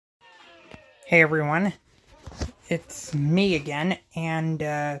Hey everyone, it's me again, and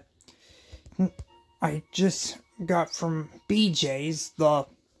I just got from BJ's the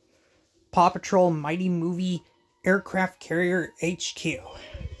Paw Patrol Mighty Movie Aircraft Carrier HQ.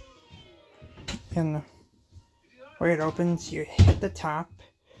 And the way it opens, you hit the top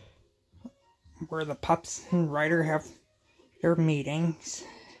where the pups and Ryder have their meetings.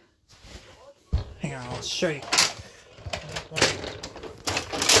 Hang on, I'll show you.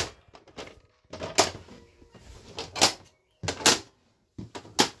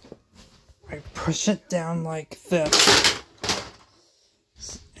 I push it down like this,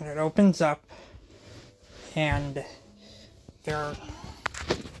 and it opens up, and there are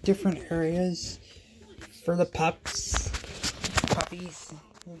different areas for the puppies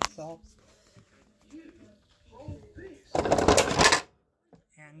themselves.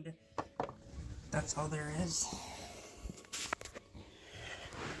 And that's all there is.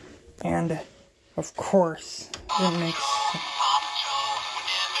 And of course, it makes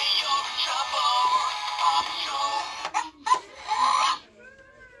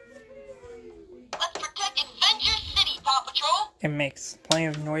it makes plenty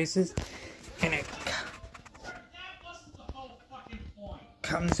of noises, and it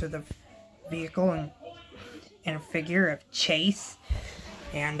comes with a vehicle and a figure of Chase,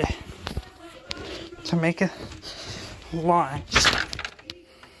 and to make a launch,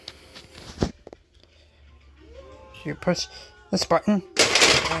 you push this button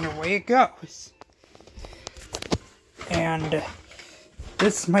and away it goes. And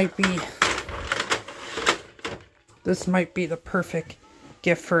this might be the perfect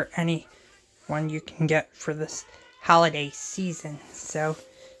gift for anyone you can get for this holiday season. So,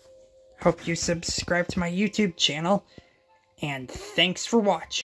 hope you subscribe to my YouTube channel, and thanks for watching.